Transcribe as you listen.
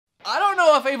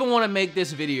know if I even want to make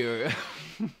this video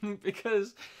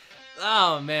because,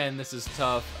 oh man, this is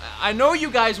tough. I know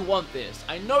you guys want this.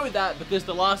 I know that because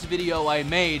the last video I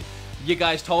made, you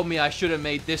guys told me I should have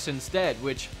made this instead,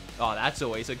 which, oh, that's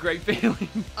always a great feeling.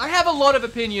 I have a lot of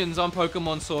opinions on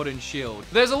Pokemon Sword and Shield.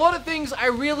 There's a lot of things I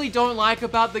really don't like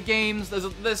about the games.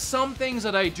 There's some things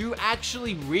that I do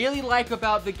actually really like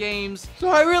about the games. So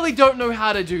I really don't know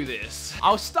how to do this.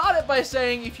 I'll start it by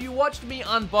saying, if you watched me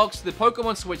unbox the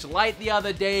Pokemon Switch Lite the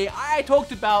other day, I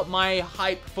talked about my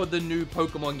hype for the new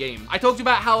Pokemon game. I talked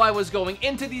about how I was going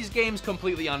into these games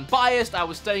completely unbiased. I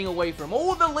was staying away from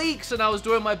all the leaks and I was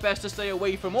doing my best to stay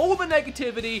away from all the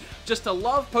negativity just to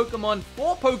love Pokemon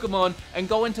for Pokemon and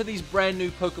go into these brand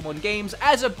new Pokemon games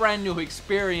as a brand new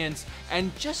experience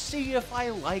and just see if I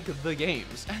like the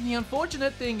games. And the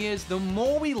unfortunate thing is, the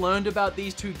more we learned about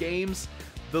these two games,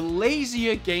 the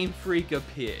lazier Game Freak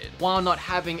appeared. While not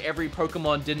having every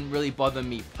Pokemon didn't really bother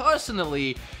me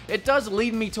personally, it does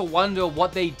lead me to wonder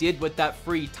what they did with that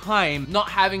free time, not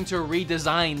having to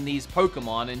redesign these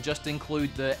Pokemon and just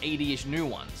include the 80-ish new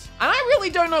ones. And I really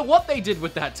don't know what they did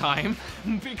with that time,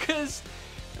 because,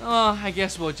 oh, I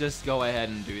guess we'll just go ahead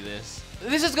and do this.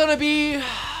 This is gonna be a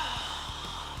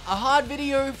hard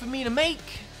video for me to make,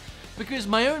 because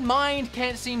my own mind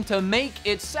can't seem to make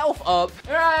itself up.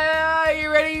 Are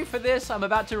you ready for this? I'm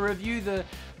about to review the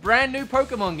brand new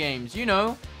Pokemon games, you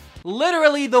know.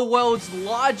 Literally the world's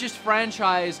largest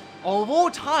franchise of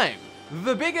all time.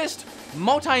 The biggest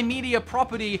multimedia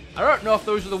property. I don't know if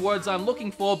those are the words I'm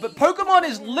looking for, but Pokemon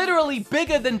is literally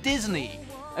bigger than Disney.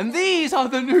 And these are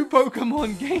the new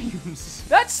Pokemon games.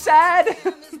 That's sad.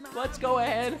 Let's go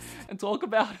ahead and talk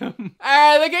about them.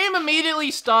 The game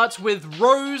immediately starts with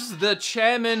Rose, the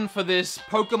chairman for this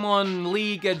Pokemon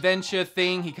League adventure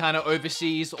thing. He kind of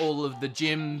oversees all of the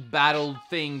gym battle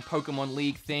thing, Pokemon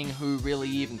League thing. Who really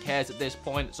even cares at this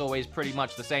point? It's always pretty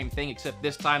much the same thing, except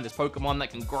this time there's Pokemon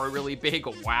that can grow really big.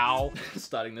 Wow.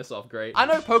 Starting this off great. I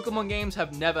know Pokemon games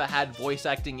have never had voice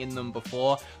acting in them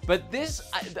before, but this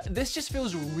just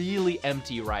feels really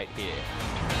empty right here.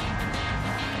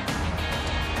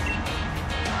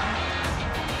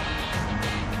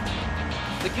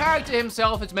 The character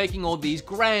himself is making all these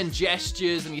grand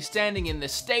gestures and he's standing in the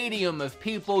stadium of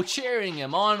people cheering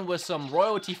him on with some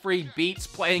royalty-free beats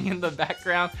playing in the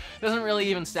background. Doesn't really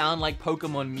even sound like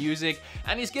Pokemon music.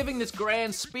 And he's giving this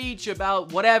grand speech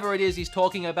about whatever it is he's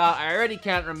talking about. I already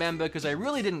can't remember because I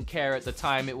really didn't care at the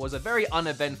time. It was a very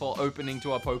uneventful opening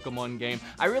to a Pokemon game.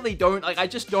 I really don't, I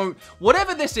just don't,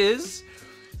 whatever this is,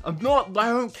 I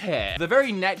don't care. The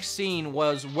very next scene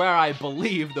was where I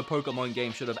believe the Pokemon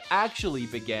game should have actually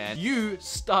began. You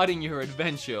starting your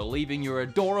adventure, leaving your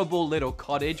adorable little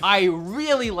cottage. I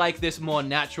really like this more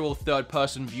natural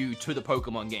third-person view to the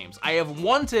Pokemon games. I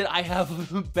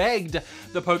have begged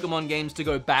the Pokemon games to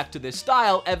go back to this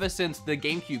style ever since the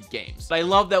GameCube games. I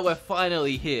love that we're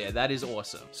finally here. That is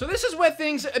awesome. So this is where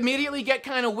things immediately get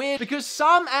kind of weird because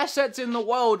some assets in the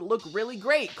world look really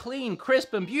great, clean,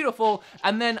 crisp, and beautiful,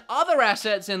 and then other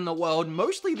assets in the world,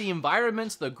 mostly the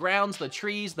environments, the grounds, the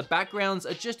trees, the backgrounds,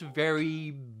 are just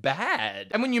very bad.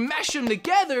 And when you mash them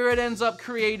together, it ends up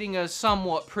creating a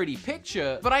somewhat pretty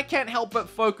picture, but I can't help but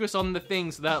focus on the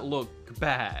things that look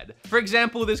bad. For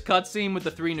example, this cutscene with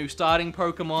the 3 new starting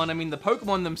Pokemon. I mean, the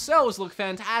Pokemon themselves look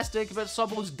fantastic, but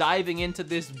Sobel's diving into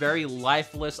this very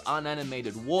lifeless,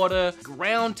 unanimated water.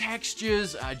 Ground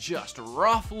textures are just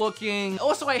rough looking.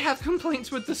 Also, I have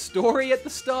complaints with the story at the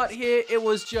start here. It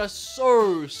was just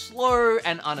so slow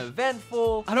and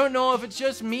uneventful. I don't know if it's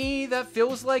just me that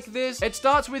feels like this. It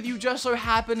starts with you just so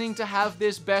happening to have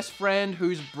this best friend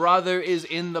whose brother is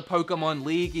in the Pokemon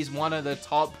League. He's one of the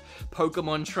top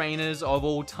Pokemon trainers of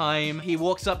all time. He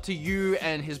walks up to you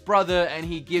and his brother and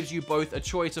he gives you both a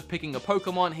choice of picking a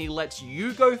Pokemon. He lets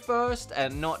you go first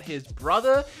and not his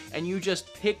brother, and you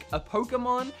just pick a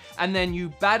Pokemon and then you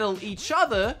battle each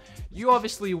other. You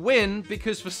obviously win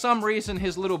because for some reason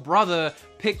his little brother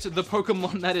picked the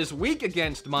Pokemon that is weak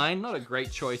against mine. Not a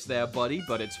great choice there, buddy,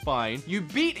 but it's fine. You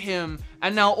beat him,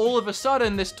 and now all of a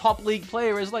sudden this top league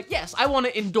player is like, yes, I want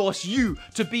to endorse you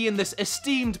to be in this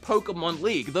esteemed Pokemon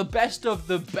League, the best of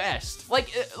the best.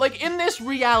 Like in this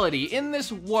reality, in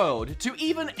this world, to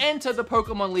even enter the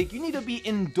Pokemon League, you need to be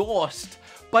endorsed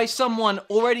by someone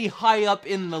already high up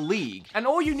in the league. And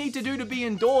all you need to do to be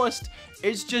endorsed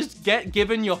is just get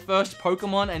given your first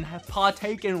Pokemon and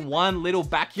partake in one little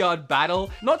backyard battle.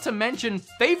 Not to mention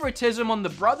favoritism on the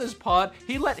brother's part.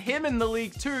 He let him in the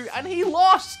league too, and he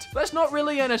lost. That's not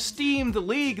really an esteemed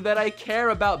league that I care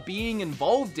about being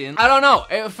involved in. I don't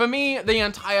know. For me, the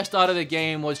entire start of the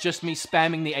game was just me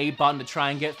spamming the A button to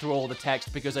try and get through all the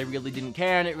text because I really didn't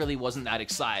care and it really wasn't that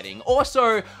exciting.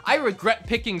 Also, I regret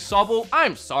picking Sobble.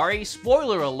 I'm sorry,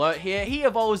 spoiler alert here. He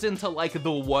evolves into like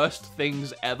the worst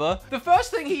things ever. The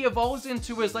first thing he evolves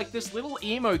into is like this little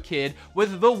emo kid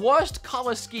with the worst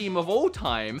color scheme of all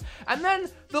time. And then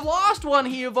the last one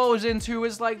he evolves into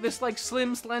is like this like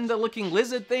slim, slender looking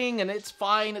lizard thing, and it's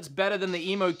fine. It's better than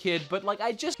the emo kid, but like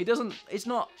I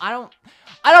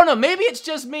don't know. Maybe it's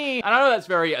just me. I know that's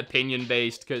very opinion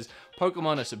based because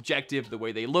Pokemon are subjective. The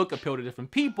way they look appeal to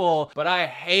different people, but I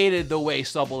hated the way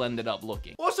Sobble ended up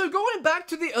looking. Also, going back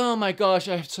to the, oh my gosh,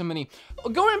 I have so many.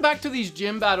 Going back to these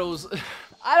gym battles,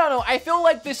 I don't know, I feel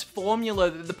like this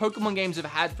formula that the Pokemon games have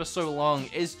had for so long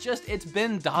is just, it's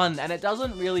been done and it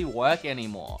doesn't really work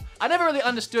anymore. I never really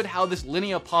understood how this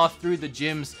linear path through the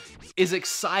gyms is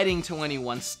exciting to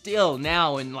anyone still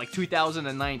now in like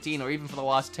 2019 or even for the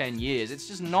last 10 years. It's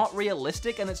just not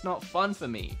realistic and it's not fun for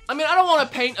me. I mean, I don't want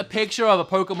to paint a picture of a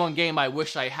Pokemon game I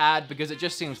wish I had because it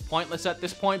just seems pointless at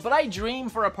this point, but I dream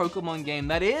for a Pokemon game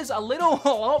that is a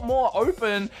lot more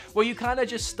open where you kind of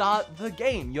just start the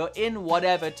game. You're in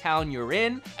whatever town you're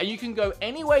in and you can go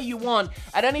anywhere you want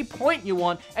at any point you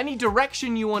want, any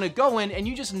direction you want to go in, and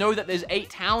you just know that there's 8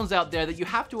 towns out there that you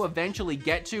have to eventually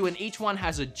get to, and each one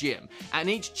has a gym. And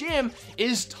each gym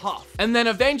is tough. And then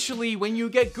eventually, when you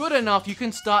get good enough, you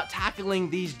can start tackling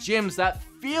these gyms that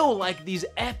feel like these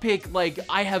epic, like,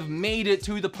 I have made it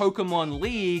to the Pokemon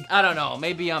League. I don't know,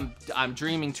 maybe I'm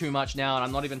dreaming too much now and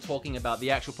I'm not even talking about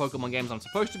the actual Pokemon games I'm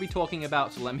supposed to be talking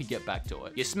about, so let me get back to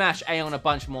it. You smash A on a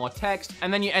bunch more text,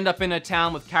 and then you end up in a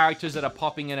town with characters that are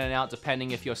popping in and out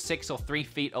depending if you're 6 or 3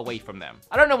 feet away from them.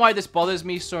 I don't know why this bothers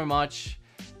me so much,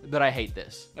 but I hate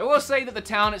this. I will say that the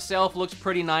town itself looks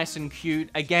pretty nice and cute.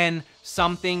 Again,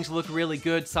 some things look really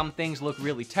good, some things look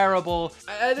really terrible.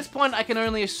 At this point, I can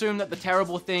only assume that the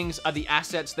terrible things are the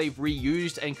assets they've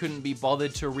reused and couldn't be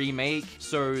bothered to remake.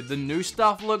 So the new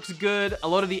stuff looks good. A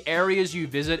lot of the areas you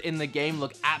visit in the game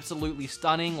look absolutely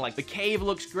stunning. Like the cave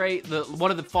looks great.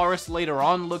 One of the forests later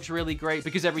on looks really great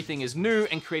because everything is new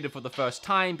and created for the first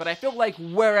time. But I feel like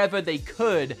wherever they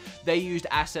could, they used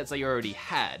assets they already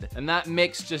had. And that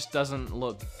mix just doesn't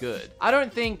look good. I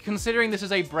don't think, considering this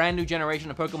is a brand new generation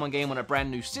of Pokemon game on a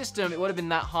brand new system, it would have been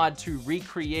that hard to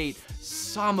recreate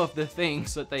some of the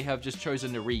things that they have just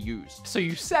chosen to reuse. So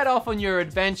you set off on your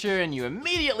adventure and you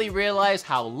immediately realize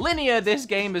how linear this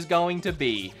game is going to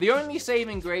be. The only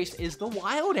saving grace is the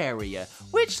wild area,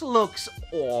 which looks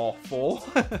awful.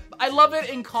 I love it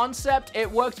in concept.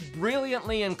 It works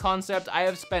brilliantly in concept. I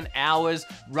have spent hours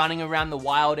running around the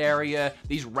wild area.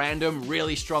 These random,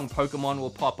 really strong Pokemon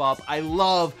will pop up. I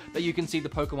love that you can see the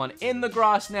Pokemon in the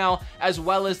grass now, as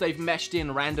well as they've meshed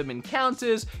in random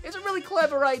encounters. It's a really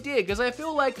clever idea because I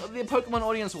feel like the Pokemon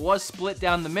audience was split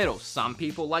down the middle. Some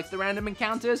people liked the random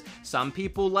encounters, some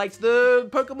people liked the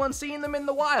Pokemon seeing them in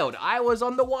the wild. I was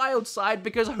on the wild side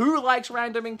because who likes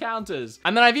random encounters?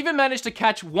 And then I've even managed to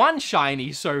catch one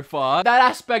shiny so far. That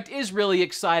aspect is really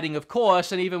exciting, of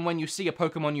course, and even when you see a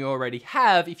Pokemon you already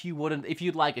have, if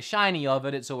you'd like a shiny of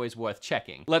it, it's always worth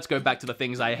checking. Let's go back to the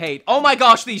things I hate. Oh my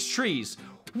gosh, these trees!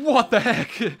 What the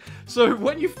heck? So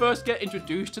when you first get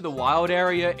introduced to the wild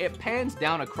area, it pans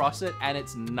down across it and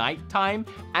it's nighttime.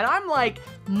 And I'm like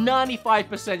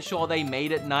 95% sure they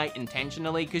made it night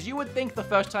intentionally, because you would think the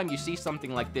first time you see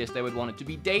something like this, they would want it to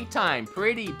be daytime,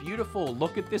 pretty, beautiful,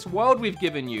 look at this world we've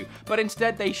given you. But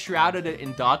instead they shrouded it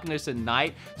in darkness and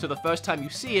night, so the first time you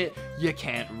see it, you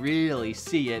can't really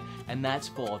see it, and that's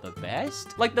for the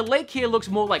best. Like the lake here looks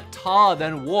more like tar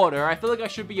than water. I feel like I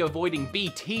should be avoiding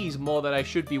BTs more than I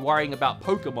should be worrying about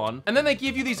Pokemon. And then they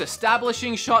give you these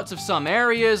establishing shots of some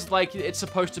areas, like it's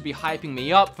supposed to be hyping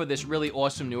me up for this really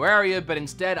awesome new area, but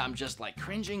instead I'm just like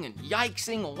cringing and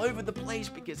yikesing all over the place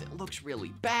because it looks really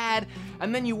bad.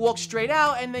 And then you walk straight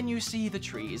out and then you see the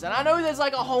trees. And I know there's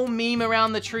like a whole meme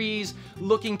around the trees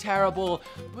looking terrible,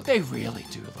 but they really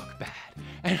do look bad.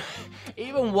 And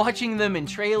even watching them in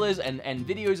trailers and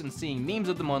videos and seeing memes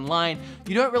of them online,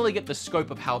 you don't really get the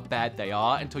scope of how bad they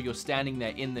are until you're standing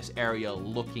there in this area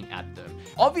looking at them.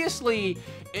 Obviously,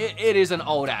 it is an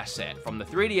old asset from the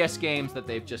 3DS games that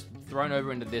they've just thrown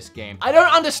over into this game. I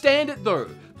don't understand it though,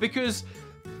 because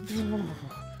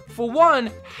for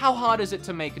one, how hard is it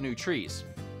to make new trees?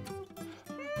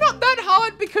 Not that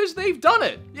hard because they've done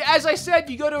it. As I said,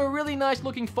 you go to a really nice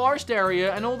looking forest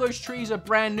area and all those trees are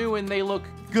brand new and they look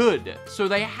good. So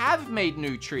they have made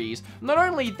new trees. Not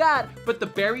only that, but the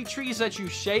berry trees that you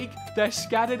shake, they're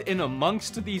scattered in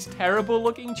amongst these terrible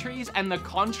looking trees, and the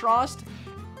contrast,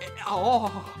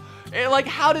 like,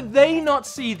 how did they not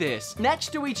see this?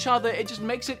 Next to each other, it just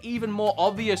makes it even more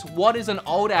obvious what is an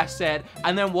old asset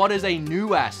and then what is a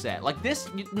new asset. Like this,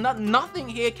 nothing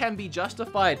here can be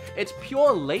justified. It's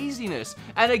pure laziness.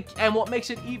 And what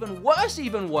makes it even worse,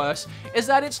 is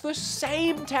that it's the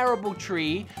same terrible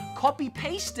tree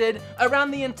copy-pasted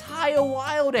around the entire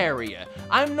wild area.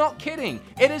 I'm not kidding.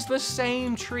 It is the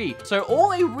same tree. So all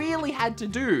they really had to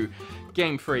do,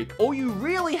 Game Freak, all you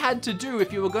really had to do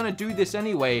if you were gonna do this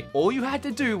anyway, all you had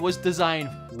to do was design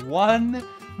one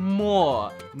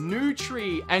more new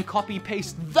tree and copy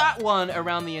paste that one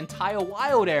around the entire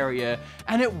wild area,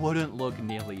 and it wouldn't look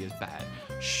nearly as bad.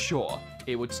 Sure,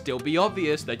 it would still be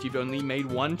obvious that you've only made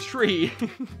one tree,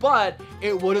 but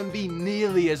it wouldn't be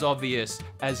nearly as obvious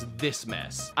as this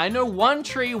mess. I know one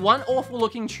tree, one awful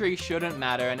looking tree shouldn't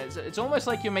matter, and it's almost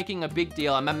like you're making a big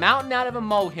deal. I'm a mountain out of a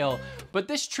molehill, but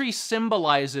this tree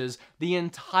symbolizes the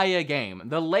entire game,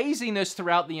 the laziness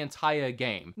throughout the entire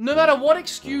game. No matter what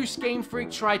excuse Game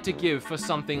Freak tried to give for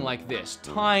something like this,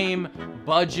 time,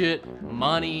 budget,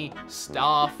 money,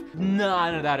 staff,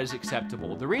 none of that is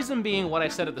acceptable. The reason being what I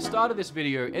said at the start of this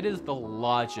video, it is the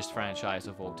largest franchise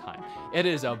of all time. It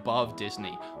is above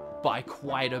Disney by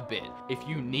quite a bit. If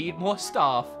you need more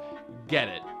staff, get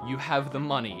it. You have the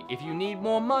money. If you need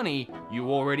more money,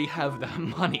 you already have that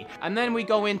money. And then we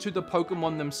go into the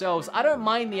Pokemon themselves. I don't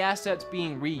mind the assets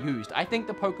being reused. I think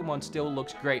the Pokemon still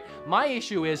looks great. My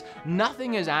issue is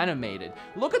nothing is animated.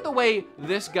 Look at the way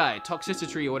this guy,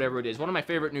 Toxicity or whatever it is, one of my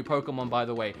favorite new Pokemon, by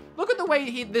the way. Look at the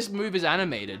way this move is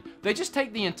animated. They just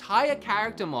take the entire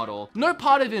character model. No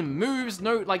part of him moves.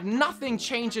 Nothing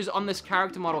changes on this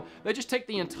character model. They just take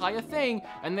the entire thing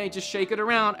and they just shake it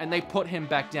around and they put him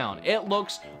back down. It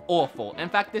looks awful. In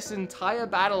fact, this entire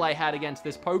battle I had against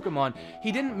this Pokemon,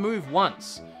 he didn't move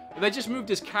once. They just moved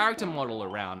his character model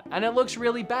around, and it looks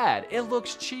really bad. It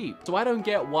looks cheap. So I don't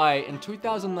get why in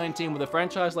 2019 with a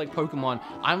franchise like Pokemon,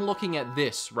 I'm looking at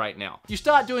this right now. You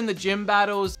start doing the gym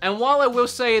battles, and while I will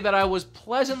say that I was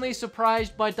pleasantly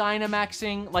surprised by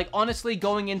Dynamaxing, like honestly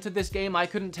going into this game, I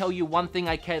couldn't tell you one thing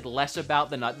I cared less about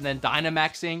than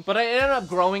Dynamaxing, but it ended up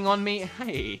growing on me.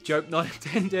 Hey, joke not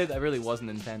intended. That really wasn't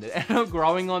intended. It ended up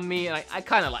growing on me, and I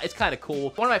kind of like, it's kind of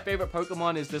cool. One of my favorite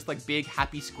Pokemon is this like big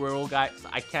happy squirrel guy.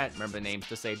 I can't remember names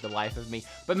to save the life of me,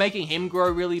 but making him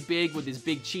grow really big with his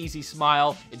big cheesy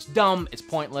smile, it's dumb, it's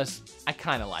pointless. I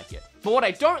kind of like it. But what I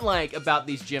don't like about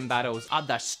these gym battles are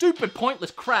the stupid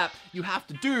pointless crap you have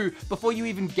to do before you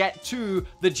even get to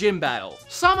the gym battle.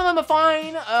 Some of them are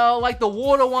fine, like the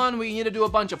water one where you need to do a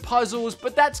bunch of puzzles,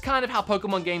 but that's kind of how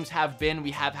Pokemon games have been.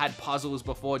 We have had puzzles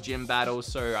before gym battles,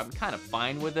 so I'm kind of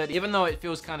fine with it, even though it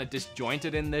feels kind of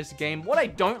disjointed in this game. What I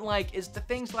don't like is the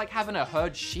things like having to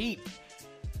herd sheep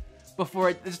before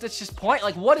it's just point.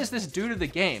 Like, what does this do to the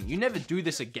game? You never do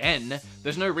this again.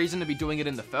 There's no reason to be doing it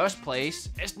in the first place.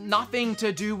 It's nothing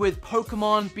to do with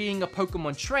Pokemon being a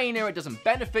Pokemon trainer. It doesn't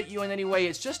benefit you in any way.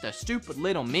 It's just a stupid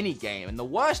little mini game. And the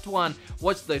worst one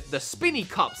was the spinny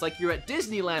cups, like you're at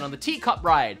Disneyland on the teacup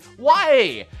ride.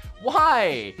 Why?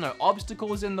 Why? No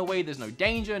obstacles in the way, there's no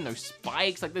danger, no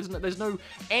spikes, like there's no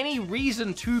any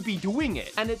reason to be doing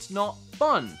it, and it's not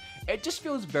fun. It just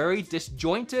feels very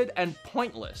disjointed and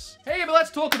pointless. Hey, but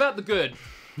let's talk about the good.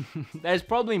 There's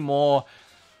probably more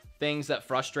things that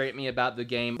frustrate me about the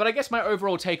game, but I guess my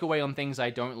overall takeaway on things I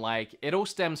don't like, it all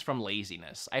stems from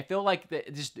laziness. I feel like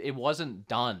it wasn't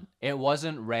done. It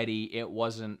wasn't ready. It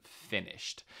wasn't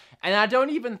finished. And I don't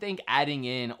even think adding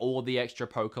in all the extra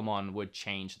Pokemon would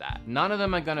change that. None of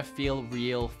them are gonna feel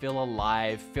real, feel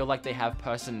alive, feel like they have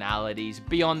personalities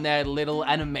beyond their little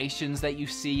animations that you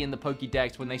see in the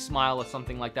Pokédex when they smile or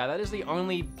something like that. That is the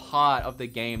only part of the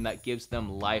game that gives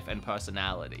them life and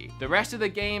personality. The rest of the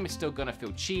game is still gonna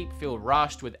feel cheap, feel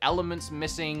rushed, with elements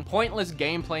missing, pointless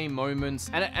gameplay moments,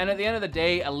 and at the end of the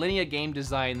day, a linear game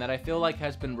design that I feel like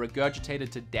has been regurgitated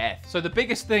to death. So the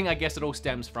biggest thing I guess it all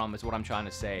stems from is what I'm trying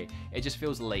to say. It just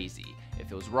feels lazy. It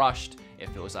feels rushed, it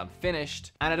feels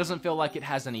unfinished, and it doesn't feel like it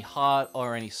has any heart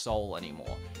or any soul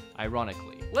anymore,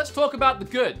 ironically. Let's talk about the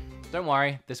good. Don't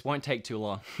worry, this won't take too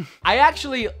long. I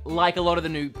actually like a lot of the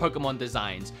new Pokemon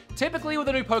designs. Typically with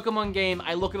a new Pokemon game,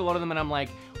 I look at a lot of them and I'm like,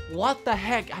 what the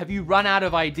heck, have you run out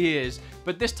of ideas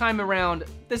but this time around,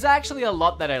 there's actually a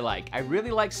lot that I like. I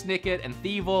really like Snicket and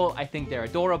Thievul. I think they're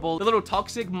adorable. The little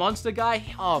toxic monster guy,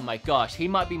 oh my gosh, he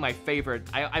might be my favorite.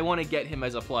 I want to get him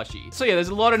as a plushie. So yeah, there's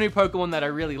a lot of new Pokemon that I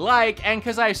really like, and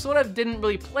because I sort of didn't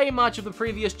really play much of the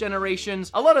previous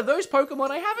generations, a lot of those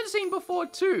Pokemon I haven't seen before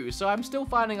too, so I'm still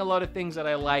finding a lot of things that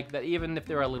I like, that even if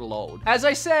they're a little old. As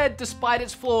I said, despite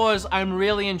its flaws, I'm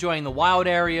really enjoying the wild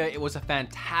area. It was a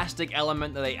fantastic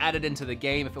element that they added into the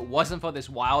game. If it wasn't for this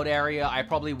wild area, I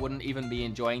probably wouldn't even be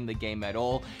enjoying the game at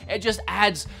all. It just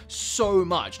adds so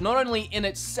much, not only in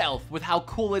itself with how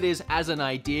cool it is as an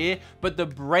idea, but the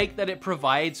break that it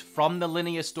provides from the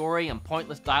linear story and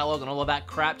pointless dialogue and all of that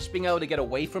crap. Just being able to get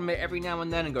away from it every now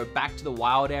and then and go back to the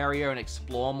wild area and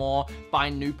explore more,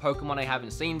 find new Pokemon I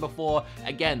haven't seen before.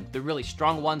 Again, the really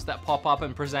strong ones that pop up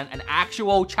and present an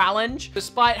actual challenge.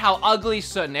 Despite how ugly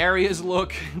certain areas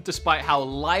look, despite how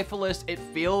lifeless it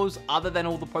feels other than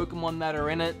all the Pokemon that are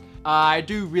in it, I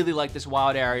do really like this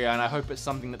wild area, and I hope it's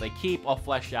something that they keep or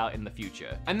flesh out in the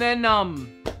future. And then,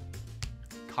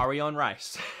 curry on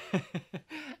rice.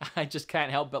 I just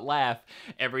can't help but laugh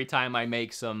every time I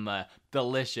make some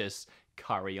delicious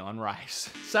curry on rice.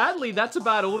 Sadly, that's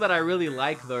about all that I really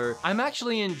like though. I'm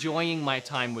actually enjoying my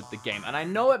time with the game, and I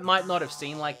know it might not have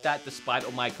seemed like that despite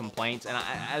all my complaints, and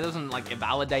it doesn't like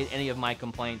invalidate any of my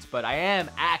complaints, but I am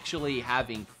actually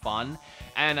having fun.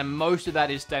 And most of that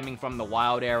is stemming from the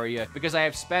wild area because I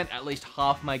have spent at least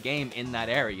half my game in that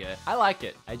area. I like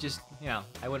it. I just, you know,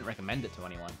 I wouldn't recommend it to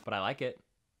anyone, but I like it.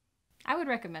 I would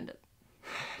recommend it.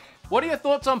 What are your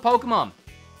thoughts on Pokemon?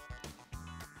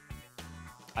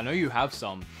 I know you have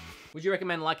some. Would you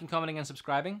recommend liking, commenting, and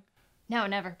subscribing? No,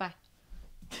 never. Bye.